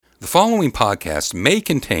following podcast may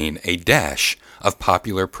contain a dash of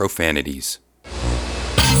popular profanities.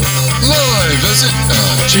 Live, is it?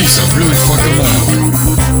 Jeez, I'm really fucking loud.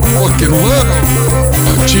 Fucking loud.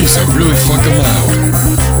 Jeez, I'm really fucking loud.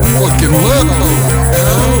 Fucking loud.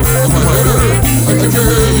 Oh my god. I can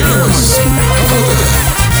barely hear myself. How about that?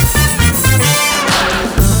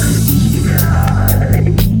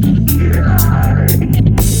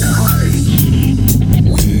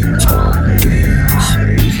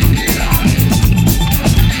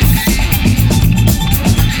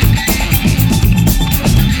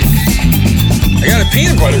 I got a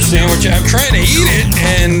peanut butter sandwich. I'm trying to eat it,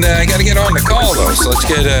 and I got to get on the call, though. So let's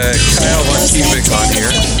get Kyle Von Kubik on here.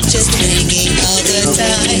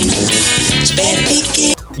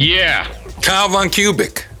 Yeah, Kyle Von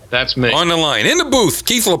Kubik that's me. on the line. In the booth,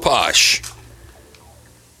 Keith LaPosh.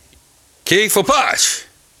 Keith LaPosh.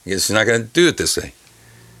 I guess he's not going to do it this day.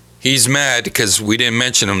 He's mad because we didn't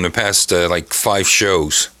mention him the past, 5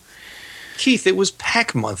 shows. Keith, it was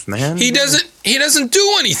Pack Month, man. He doesn't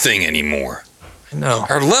do anything anymore. No.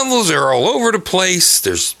 Our levels are all over the place.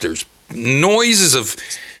 There's noises of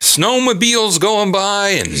snowmobiles going by,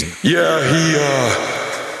 and Yeah,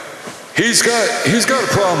 he's got a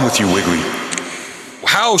problem with you, Wiggly.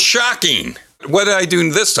 how shocking! What did I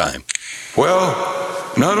do this time? Well,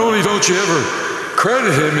 not only don't you ever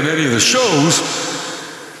credit him in any of the shows,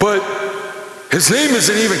 but his name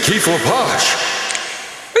isn't even Keith LaPosh.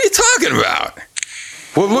 What are you talking about?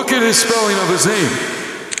 Well, look at his spelling of his name.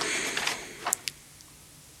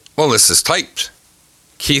 Well, this is typed.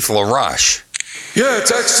 Keith LaRoche. Yeah,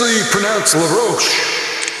 it's actually pronounced LaRoche.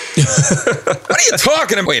 What are you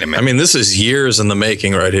talking about? Wait a minute. I mean, this is years in the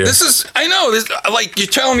making right here. I know, like you're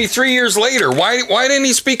telling me 3 years later. Why didn't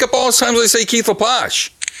he speak up all the times I say Keith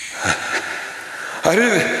LaPosh? I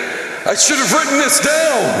should have written this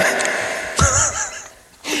down.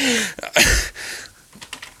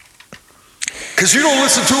 Because you don't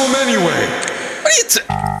listen to him anyway. What are you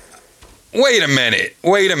Wait a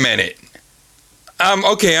minute.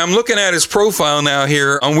 Okay, I'm looking at his profile now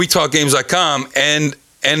here on WeTalkGames.com, and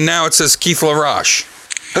now it says Keith LaRoche.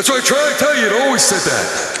 That's what I tried to tell you. It always said that.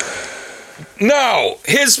 No,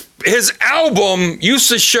 his album used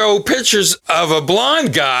to show pictures of a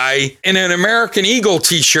blonde guy in an American Eagle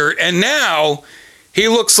t-shirt, and now he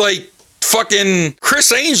looks like fucking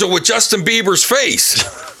Chris Angel with Justin Bieber's face.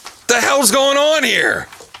 The hell's going on here?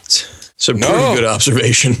 It's a pretty good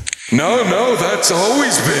observation. No, that's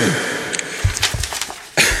always been.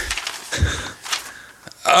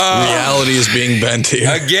 Reality is being bent here.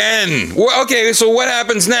 Again. Well, okay, so what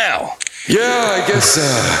happens now? Yeah, I guess,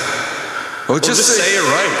 just say it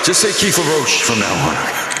right. Just say Keith LaRoche from now on.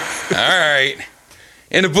 All right.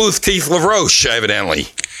 In the booth, Keith LaRoche, evidently.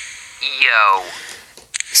 Yo.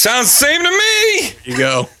 Sounds the same to me. Here you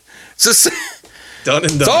go. It's Done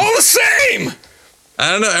and done. all the same.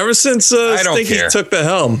 I don't know. Ever since I don't Stinky care. took the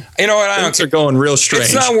helm, You know what? I don't things are going real strange.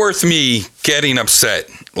 It's not worth me getting upset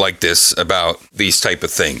like this about these type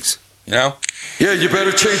of things. You know? Yeah, you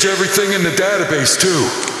better change everything in the database, too.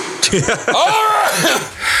 All right.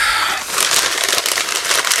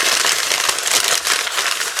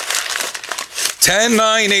 Ten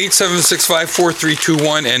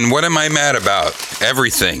 9-876-54321, and what am I mad about?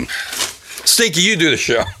 Everything. Stinky, you do the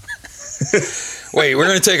show. Wait, we're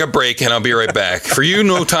going to take a break, and I'll be right back. For you,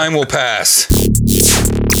 no time will pass.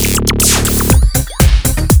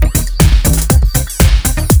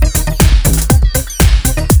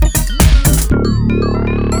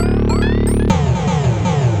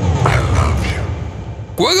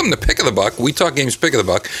 Welcome to Pick of the Buck. We Talk Games Pick of the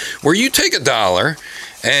Buck, where you take $1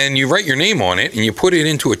 and you write your name on it and you put it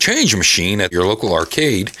into a change machine at your local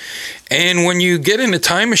arcade. And when you get in the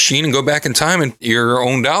time machine and go back in time and your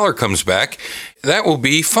own dollar comes back, that will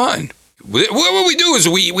be fun. What we do is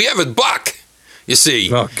we have $1, you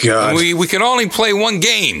see. Oh, God. We can only play one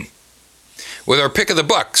game with our Pick of the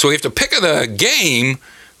Buck. So we have to pick of the game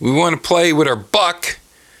we want to play with our buck.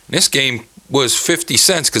 And this game was 50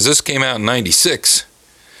 cents because this came out in 96.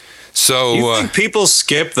 So You think people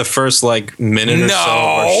skip the first minute or so of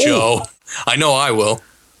our show? I know I will.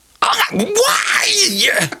 Why?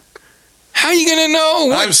 Yeah. How are you gonna know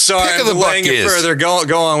what I'm sorry, Pick of I'm the Buck delaying it is? further.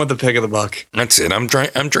 Go on with the pick of the buck. That's it. I'm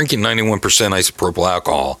drinking 91% isopropyl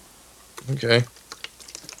alcohol. Okay.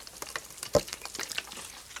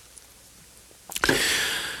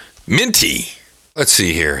 Minty. Let's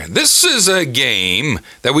see here. This is a game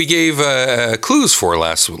that we gave clues for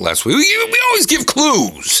last week. We always give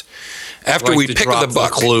clues. after we pick the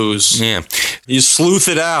buck. Clues. Yeah. You sleuth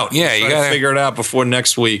it out. Yeah, you got gotta to figure it out before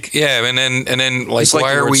next week. Yeah, and then like It's like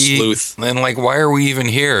why the are word we sleuth. then like why are we even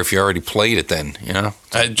here if you already played it then, you know?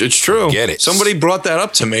 It's true. Get it. Somebody brought that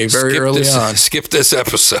up to me very early on. Skip this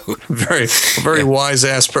episode. Very wise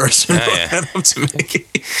ass person brought yeah. that up to me.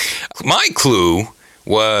 My clue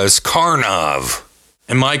was Karnov.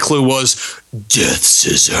 And my clue was Death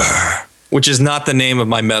Scissor, which is not the name of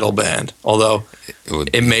my metal band, although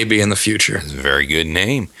it may be in the future. It's a very good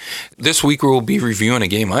name. This week we'll be reviewing a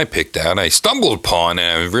game I picked out. I stumbled upon,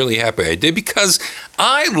 and I'm really happy I did because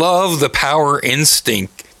I love the Power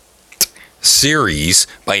Instinct series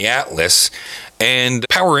by Atlas, and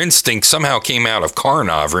Power Instinct somehow came out of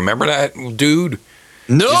Karnov. Remember that dude?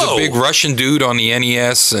 No. He's a big Russian dude on the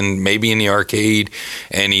NES and maybe in the arcade,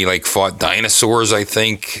 and he like fought dinosaurs, I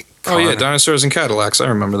think. Oh, yeah, Dinosaurs and Cadillacs. I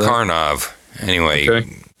remember that. Karnov. Anyway,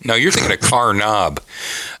 Okay. no, you're thinking of Karnob.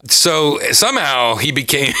 So somehow he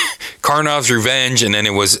became Karnov's Revenge, and then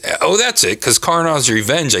it was, that's it, because Karnov's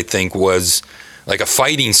Revenge, I think, was like a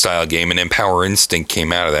fighting style game, and then Power Instinct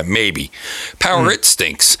came out of that, maybe. Power It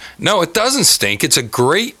stinks. No, it doesn't stink. It's a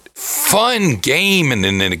great, fun game, and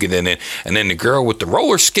then the girl with the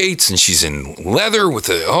roller skates, and she's in leather with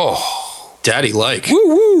Daddy like. woo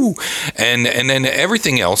woo, and then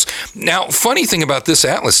everything else. Now, funny thing about this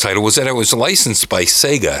Atlas title was that it was licensed by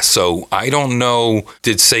Sega, so I don't know,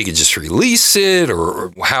 did Sega just release it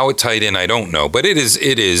or how it tied in? I don't know, but it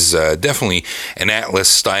is definitely an Atlas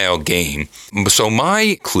style game. So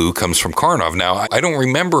my clue comes from Karnov. Now, I don't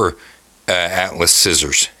remember Atlas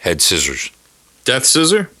scissors, head scissors. Death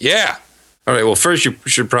Scissor? Yeah. All right, well, first you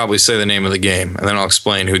should probably say the name of the game, and then I'll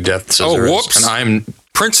explain who Death Scissor whoops. is. And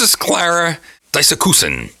Princess Clara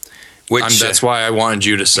Daisakusen, which that's why I wanted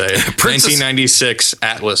you to say it. 1996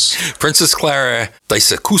 Atlas. Princess Clara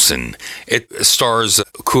Daisakusen. It stars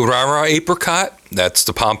Kurara Apricot, that's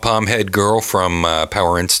the pom-pom head girl from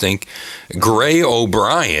Power Instinct. Gray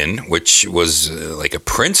O'Brien, which was like a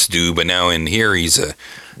prince dude, but now in here he's a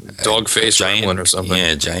Dog-faced giant gremlin or something.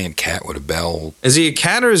 Yeah, giant cat with a bell. Is he a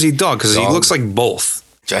cat or is he a dog? Because he Dog. looks like both.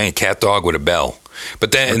 Giant cat dog with a bell.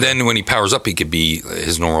 But then when he powers up, he could be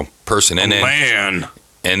his normal person. And then Man.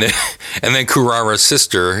 and then Kurara's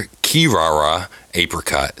sister, Kirara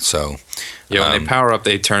Apricot. So Yeah, when they power up,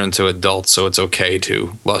 they turn into adults, so it's okay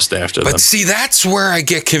to lust after them. But see, that's where I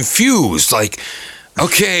get confused. Like,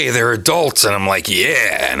 okay, they're adults, and I'm like,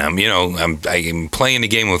 yeah, and I'm playing the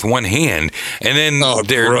game with one hand, and then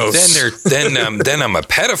gross. then I'm a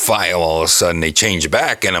pedophile. All of a sudden, they change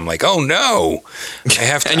back, and I'm like, oh no, I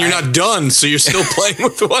have to. And you're not done, so you're still playing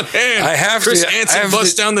with one hand. I have Chris to. Hansen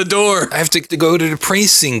busts down the door. I have to go to the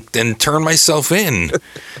precinct and turn myself in.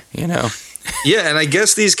 Yeah, and I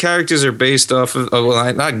guess these characters are based off of,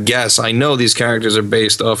 I know these characters are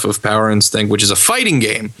based off of Power Instinct, which is a fighting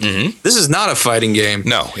game. Mm-hmm. This is not a fighting game.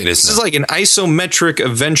 No, it is This is like an isometric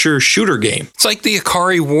adventure shooter game. It's like the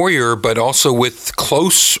Ikari Warrior, but also with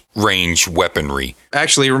close range weaponry.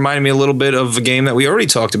 Actually, it reminded me a little bit of a game that we already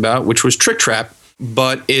talked about, which was Trick Trap,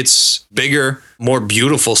 but it's bigger, more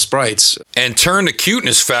beautiful sprites. And turn the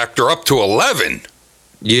cuteness factor up to 11.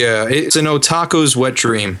 Yeah, it's an otaku's wet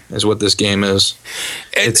dream is what this game is.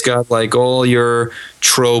 It's got like all your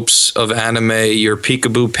tropes of anime, your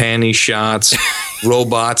peekaboo panty shots,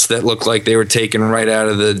 robots that look like they were taken right out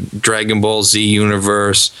of the Dragon Ball Z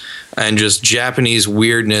universe, and just Japanese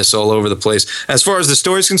weirdness all over the place. As far as the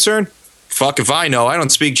story's concerned, fuck if I know. I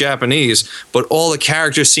don't speak Japanese, but all the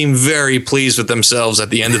characters seem very pleased with themselves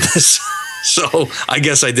at the end of this. So I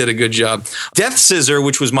guess I did a good job. Death Scissor,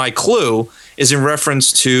 which was my clue, is in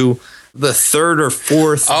reference to the third or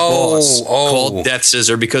fourth boss called Death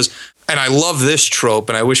Scissor because, and I love this trope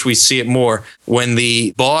and I wish we see it more, when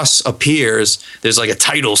the boss appears, there's like a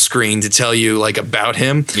title screen to tell you like about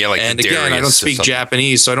him. Yeah, like and Darius again, I don't or speak something.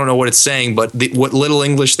 Japanese, so I don't know what it's saying, but what little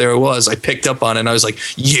English there was, I picked up on it and I was like,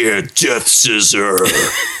 yeah, Death Scissor.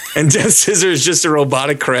 And Death Scissor is just a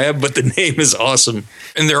robotic crab, but the name is awesome.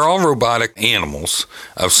 And they're all robotic animals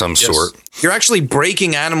of some sort. You're actually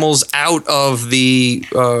breaking animals out of the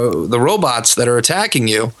robots that are attacking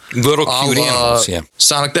you. Little cute animals, yeah.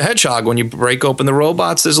 Sonic the Hedgehog, when you break open the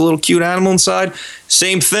robots, there's a little cute animal inside.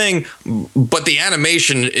 Same thing, but the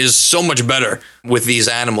animation is so much better with these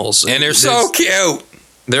animals. And they're so cute.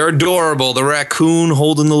 They're adorable. The raccoon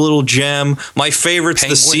holding the little gem. My favorite's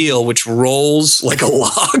the seal, which rolls like a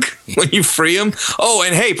log when you free him. Oh,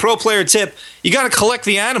 and hey, pro player tip, you got to collect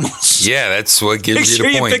the animals. Yeah, that's what gives Make you sure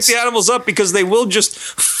the you points. pick the animals up because they will just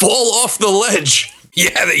fall off the ledge.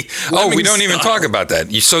 Yeah, we don't even talk about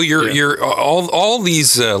that. So you're all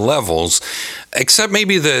these levels except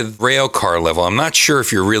maybe the rail car level. I'm not sure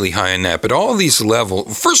if you're really high on that, but all these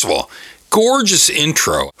levels, first of all, gorgeous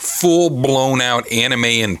intro, full blown out anime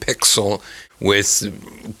and pixel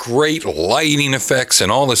with great lighting effects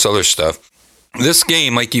and all this other stuff. This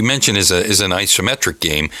game, like you mentioned, is an isometric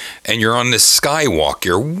game, and you're on this skywalk.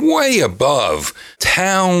 You're way above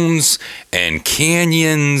towns and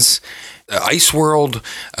canyons, ice world.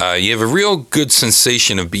 You have a real good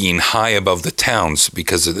sensation of being high above the towns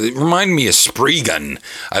because it reminded me of Spriggan.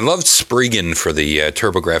 I loved Spriggan for the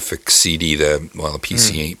TurboGrafx CD, the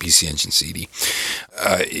PC Engine CD.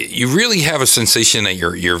 You really have a sensation that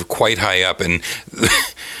you're quite high up, and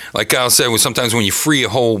like Kyle said, sometimes when you free a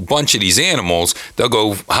whole bunch of these animals, they'll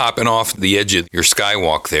go hopping off the edge of your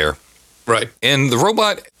skywalk there. Right. And the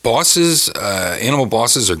robot bosses, animal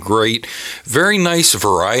bosses are great. Very nice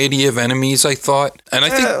variety of enemies, I thought. And I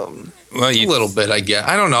think... a little bit, I guess.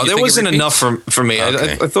 I don't know. There wasn't enough for me.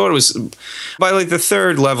 Okay. I thought it was... By like the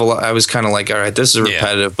third level, I was kind of like, all right, this is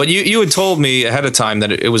repetitive. But you had told me ahead of time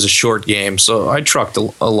that it was a short game, so I trucked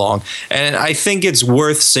along. And I think it's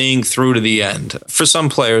worth seeing through to the end. For some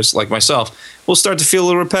players, like myself, will start to feel a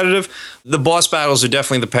little repetitive. The boss battles are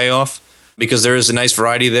definitely the payoff, because there is a nice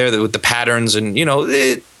variety there with the patterns and,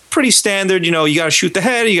 pretty standard. You got to shoot the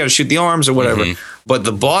head, you got to shoot the arms or whatever. Mm-hmm. But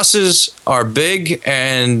the bosses are big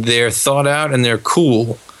and they're thought out and they're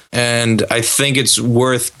cool. And I think it's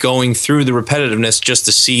worth going through the repetitiveness just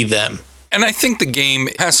to see them. And I think the game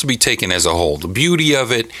has to be taken as a whole. The beauty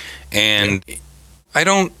of it, and I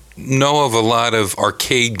don't know of a lot of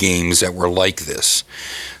arcade games that were like this.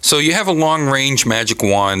 So you have a long-range magic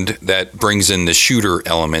wand that brings in the shooter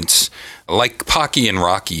elements, like Pocky and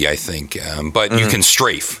Rocky, I think. But you can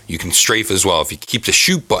strafe. You can strafe as well. If you keep the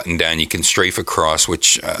shoot button down, you can strafe across,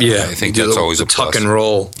 which I think that's always a plus. Tuck and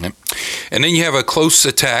roll. Yep. And then you have a close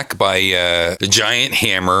attack by the giant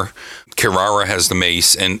hammer. Kirara has the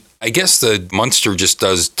mace, and I guess the monster just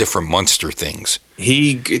does different monster things.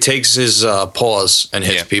 He takes his paws and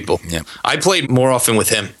hits people. Yeah. I played more often with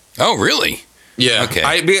him. Oh, really? Yeah. Okay.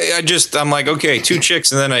 I'm like, okay, 2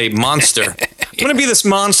 chicks and then a monster. I'm going to be this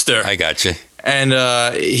monster. I got you. And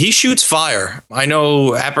he shoots fire. I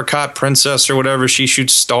know Apricot Princess or whatever, she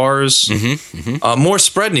shoots stars. More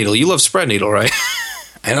spread needle. You love spread needle, right?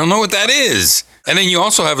 I don't know what that is. And then you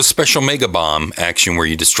also have a special Mega Bomb action where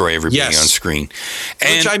you destroy everybody on screen.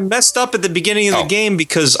 Which I messed up at the beginning of the game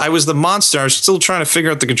because I was the monster. I was still trying to figure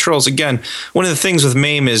out the controls. Again, one of the things with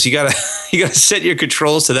MAME is you gotta set your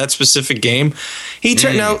controls to that specific game.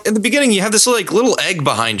 Now in the beginning you have this little egg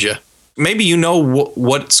behind you. Maybe you know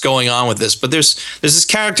what's going on with this, but there's this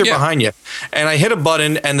character behind you, and I hit a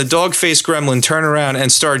button, and the dog-faced gremlin turned around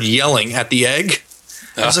and started yelling at the egg.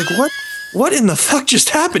 I was like, "What? What in the fuck just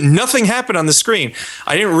happened?" Nothing happened on the screen.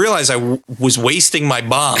 I didn't realize I was wasting my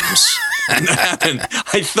bombs. And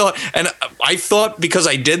I thought because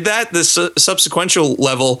I did that, the subsequential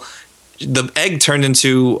level, the egg turned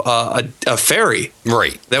into a fairy,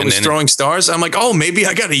 right? That was throwing stars. I'm like, oh, maybe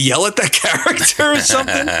I got to yell at that character or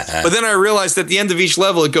something. But then I realized at the end of each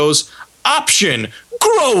level, it goes, option,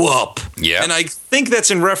 grow up. Yeah. And I think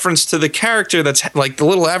that's in reference to the character that's like the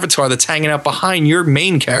little avatar that's hanging out behind your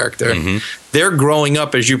main character. They're growing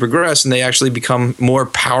up as you progress, and they actually become more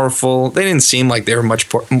powerful. They didn't seem like they were much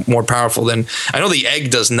more powerful than... I know the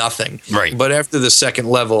egg does nothing. Right. But after the second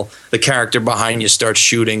level, the character behind you starts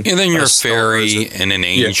shooting. And then you're a fairy and an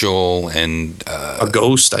angel and... a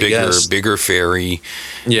ghost, I guess. Bigger fairy.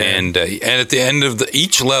 Yeah. And at the end of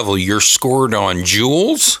each level, you're scored on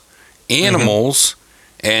jewels, animals,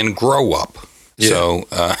 and grow up. Yeah.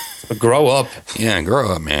 So... grow up. Yeah,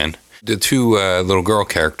 grow up, man. The 2 little girl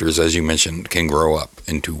characters, as you mentioned, can grow up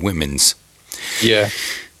into women's. Yeah.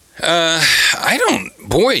 I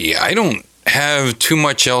don't have too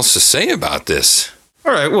much else to say about this.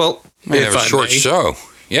 All right, well, we have a short show.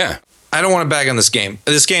 Yeah. I don't want to bag on this game.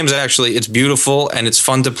 This game's actually, it's beautiful and it's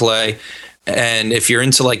fun to play. And if you're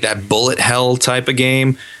into like that bullet hell type of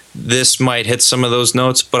game, this might hit some of those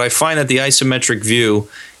notes. But I find that the isometric view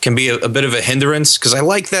can be a bit of a hindrance because I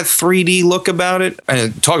like that 3D look about it.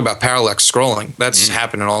 And talk about parallax scrolling. That's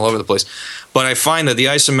happening all over the place. But I find that the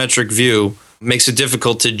isometric view makes it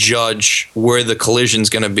difficult to judge where the collision's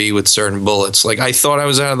going to be with certain bullets. Like I thought I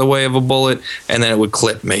was out of the way of a bullet and then it would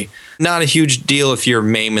clip me. Not a huge deal if you're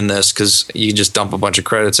MAMing this because you just dump a bunch of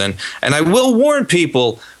credits in. And I will warn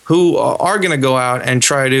people who are going to go out and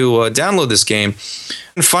try to download this game.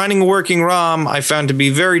 And finding a working ROM I found to be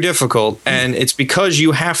very difficult, and it's because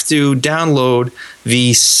you have to download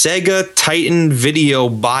the Sega Titan Video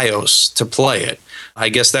BIOS to play it. I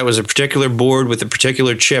guess that was a particular board with a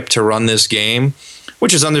particular chip to run this game.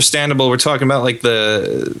 which is understandable. We're talking about like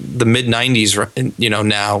the mid 90s,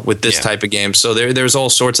 now with this type of game. So there's all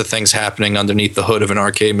sorts of things happening underneath the hood of an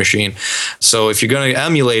arcade machine. So if you're going to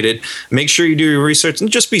emulate it, make sure you do your research and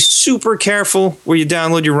just be super careful where you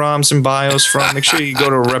download your ROMs and BIOS from. Make sure you go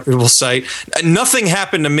to a reputable site. Nothing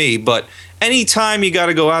happened to me, but anytime you got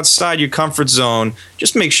to go outside your comfort zone,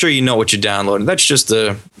 just make sure you know what you're downloading. That's just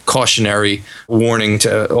a cautionary warning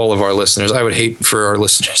to all of our listeners. I would hate for our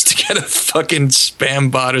listeners to get a fucking spam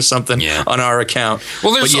bot or something on our account.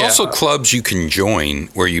 Well, there's also clubs you can join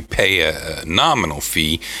where you pay a nominal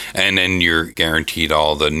fee, and then you're guaranteed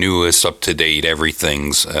all the newest, up-to-date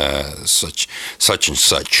everything's such and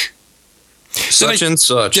such. Such.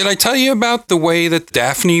 Did I tell you about the way that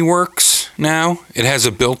Daphne works now? It has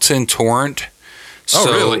a built-in torrent.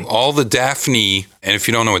 So really? All the Daphne, and if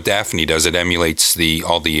you don't know what Daphne does, it emulates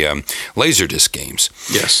all the Laserdisc games.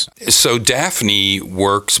 Yes. So Daphne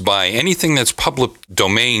works by anything that's public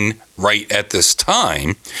domain right at this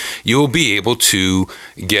time. You'll be able to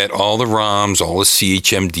get all the ROMs, all the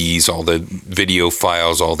CHMDs, all the video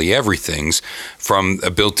files, all the everythings from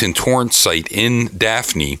a built-in torrent site in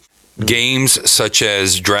Daphne. Games such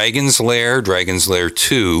as Dragon's Lair, Dragon's Lair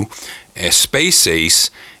 2, Space Ace,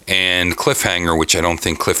 and Cliffhanger, which I don't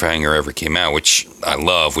think Cliffhanger ever came out, which I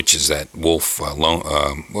love, which is that wolf. What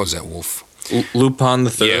was that wolf? Lupin the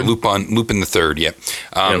Third. Yeah, Lupin the Third. Yep.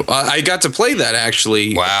 I got to play that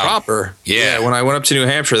actually. Wow. Proper. Yeah. When I went up to New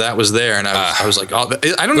Hampshire, that was there, and I was like, oh,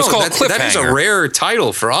 I don't know. That is a rare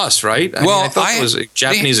title for us, right? I thought it was a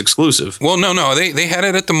Japanese exclusive. Well, no, they had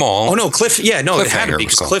it at the mall. Oh no, it had to be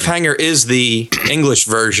because Cliffhanger is the English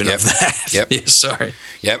version of that. Yep. Yeah, sorry.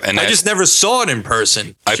 Yep. And I just never saw it in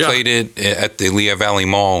person. I played it at the Lehigh Valley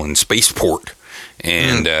Mall in Spaceport.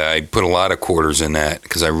 And I put a lot of quarters in that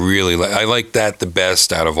because I really like that the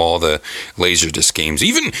best out of all the Laserdisc games.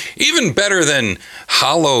 Even better than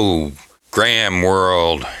Hologram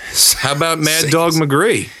World. How about Mad Dog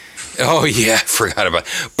McGree? Oh yeah, I forgot about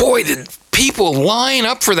it. Boy, did people line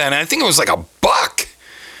up for that. And I think it was like $1.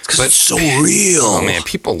 But it's so real. Oh man,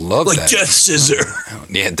 people love that. Like Death Scissor.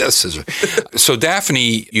 Yeah, Death Scissor. So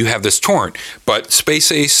Daphne, you have this torrent, but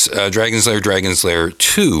Space Ace, Dragon's Lair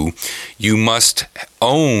 2, you must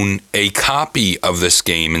own a copy of this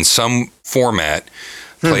game in some format.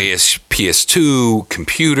 Play as PS2,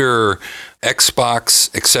 computer,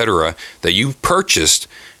 Xbox, etc. that you purchased,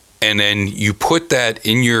 and then you put that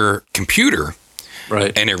in your computer.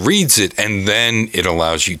 Right. And it reads it, and then it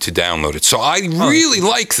allows you to download it. So I really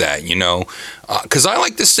like that, because I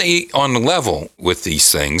like to stay on the level with these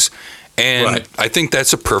things. And I think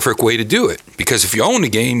that's a perfect way to do it. Because if you own a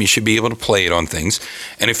game, you should be able to play it on things.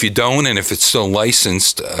 And if you don't, and if it's still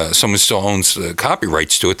licensed, someone still owns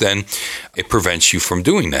copyrights to it, then it prevents you from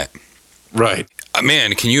doing that. Right.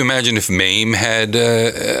 Man, can you imagine if MAME had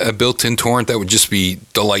a built-in torrent? That would just be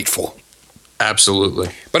delightful. Absolutely.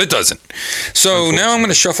 But it doesn't. So now I'm going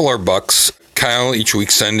to shuffle our bucks. Kyle each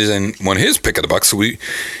week sends in one of his pick of the bucks so you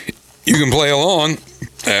can play along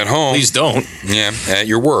at home. Please don't. Yeah, at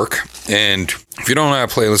your work. And if you don't know how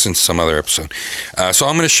to play, listen to some other episode. So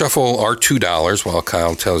I'm going to shuffle our $2 while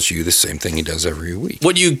Kyle tells you the same thing he does every week.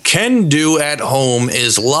 What you can do at home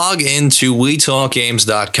is log into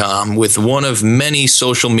WeTalkGames.com with one of many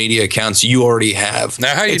social media accounts you already have.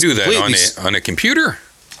 Now, how do you do that? On a computer?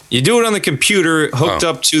 You do it on the computer hooked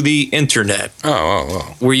up to the internet.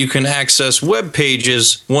 Oh. Where you can access web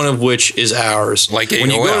pages, one of which is ours. Like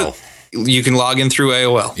AOL. You can log in through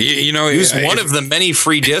AOL. Use one of the many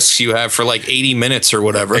free discs you have for like 80 minutes or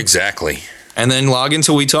whatever. Exactly. And then log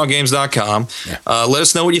into WeTalkGames.com. Yeah. Let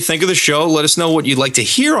us know what you think of the show. Let us know what you'd like to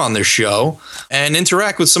hear on the show. And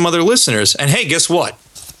interact with some other listeners. And hey, guess what?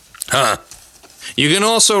 You can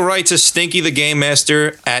also write to Stinky the Game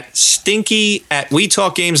Master at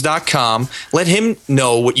stinky@wetalkgames.com. Let him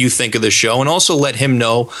know what you think of the show, and also let him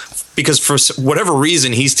know, because for whatever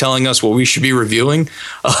reason he's telling us what we should be reviewing.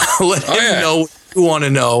 Let him know what you want to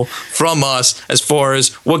know from us as far as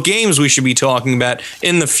what games we should be talking about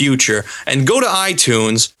in the future. And go to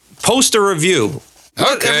iTunes, post a review.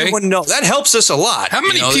 Let everyone know. That helps us a lot. How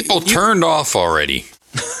many people turned off already?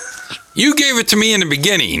 You gave it to me in the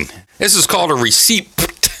beginning. This is called a receipt.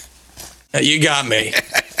 You got me.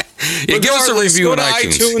 Give us a review go on to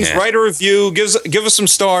iTunes, write a review, give us some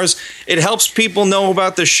stars. It helps people know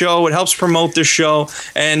about the show. It helps promote the show.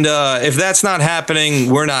 And if that's not happening,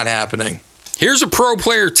 we're not happening. Here's a pro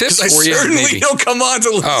player tip for you. I certainly don't come on to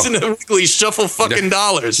listen to Weekly Shuffle fucking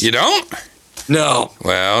dollars. You don't? No.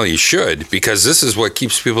 Well, you should, because this is what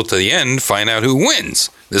keeps people to the end, find out who wins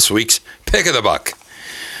this week's Pick of the Buck.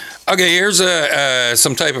 Okay, here's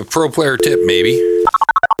some type of pro player tip, maybe.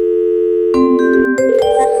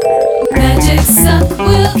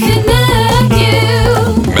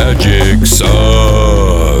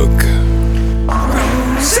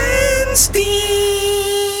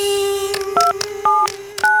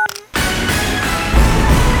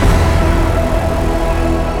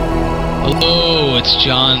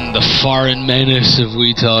 again, the foreign menace of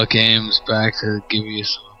We Talk Games, back to give you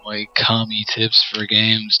some of my commie tips for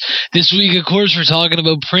games. This week, of course, we're talking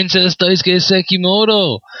about Princess Daisuke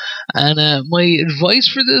Sekimoto, and my advice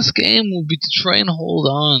for this game will be to try and hold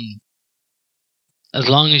on as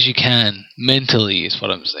long as you can, mentally, is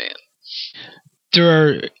what I'm saying.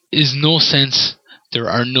 There is no sense, there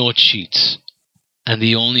are no cheats, and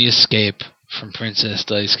the only escape from Princess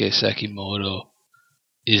Daisuke Sekimoto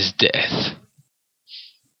is death.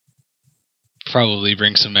 Probably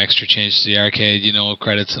bring some extra change to the arcade,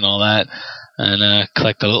 credits and all that, and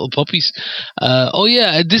collect the little puppies. Oh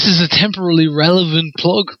yeah, this is a temporarily relevant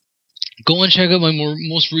plug. Go and check out my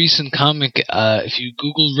most recent comic. If you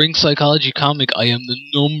Google Ring Psychology comic, I am the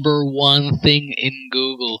 #1 thing in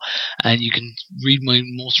Google. And you can read my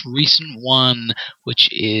most recent one, which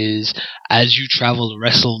is As You Travel to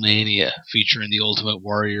WrestleMania, featuring the Ultimate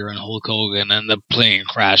Warrior and Hulk Hogan and the plane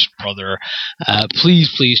crash brother.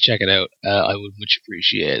 Please check it out. I would much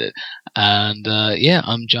appreciate it. And yeah,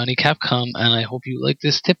 I'm Johnny Capcom, and I hope you like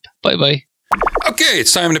this tip. Bye-bye. Okay,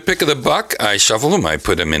 it's time to pick of the buck. I shuffle them. I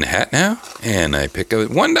put them in a hat now, and I pick a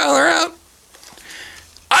 $1 out.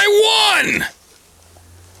 I won!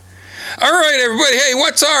 All right, everybody. Hey,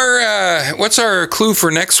 what's our clue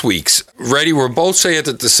for next week's? Ready? We'll both say it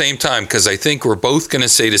at the same time because I think we're both going to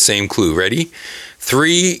say the same clue. Ready?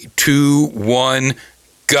 3, 2, 1.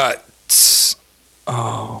 Guts.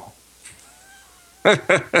 Oh.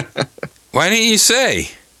 Why didn't you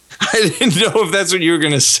say? I didn't know if that's what you were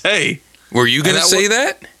going to say. Were you going to say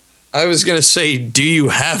that? I was going to say, do you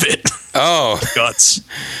have it? Oh. Guts.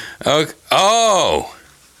 Oh.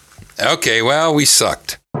 Okay, well, we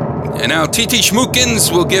sucked. And now TT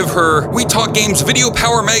Schmookins will give her We Talk Games Video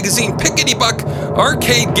Power Magazine Pickety Buck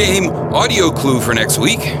arcade game audio clue for next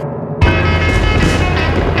week.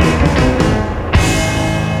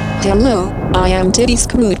 Hello, I am Titty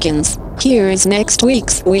Schmookins. Here is next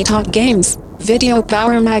week's We Talk Games Video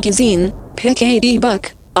Power Magazine Pickety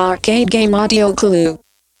Buck arcade game audio clue.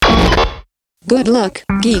 Good luck,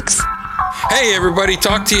 geeks. Hey, everybody.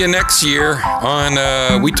 Talk to you next year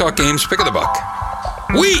on We Talk Games Pick of the Buck.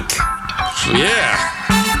 Week! Yeah.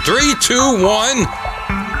 3, 2, 1.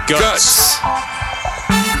 Guts.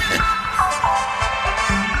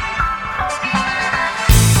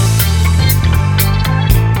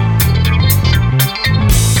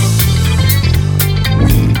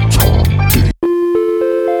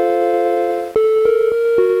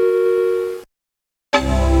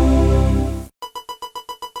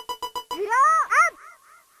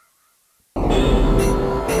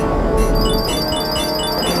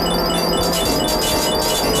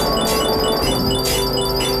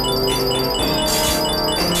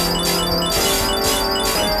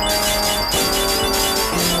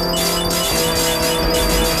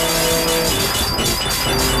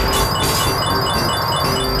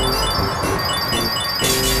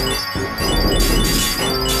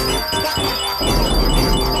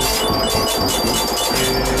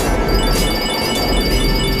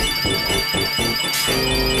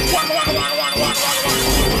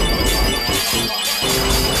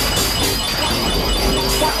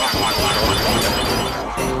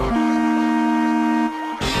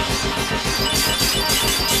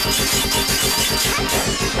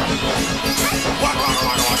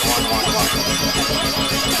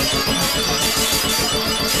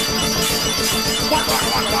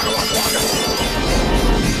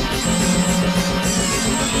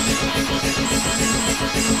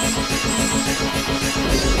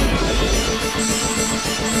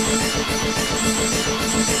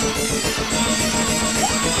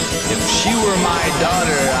 If she were my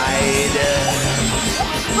daughter, I'd...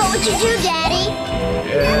 What would you do, Daddy?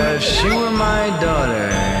 If she were my daughter,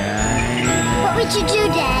 What would you do,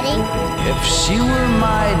 Daddy? If she were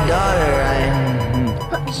my daughter,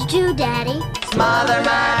 What would you do, Daddy? smother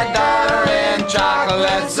my daughter in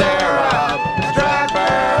chocolate syrup, strap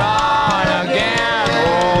her on again.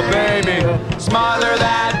 Oh, baby, smother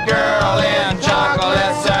that girl in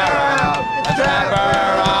chocolate syrup, strap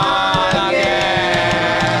her on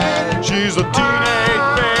again. She's a teenage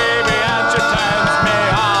baby and she turns me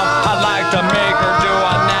on. I'd like to make her do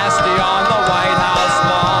a nasty on the White House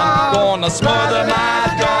lawn. Gonna smother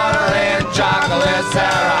my daughter in chocolate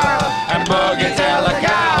syrup.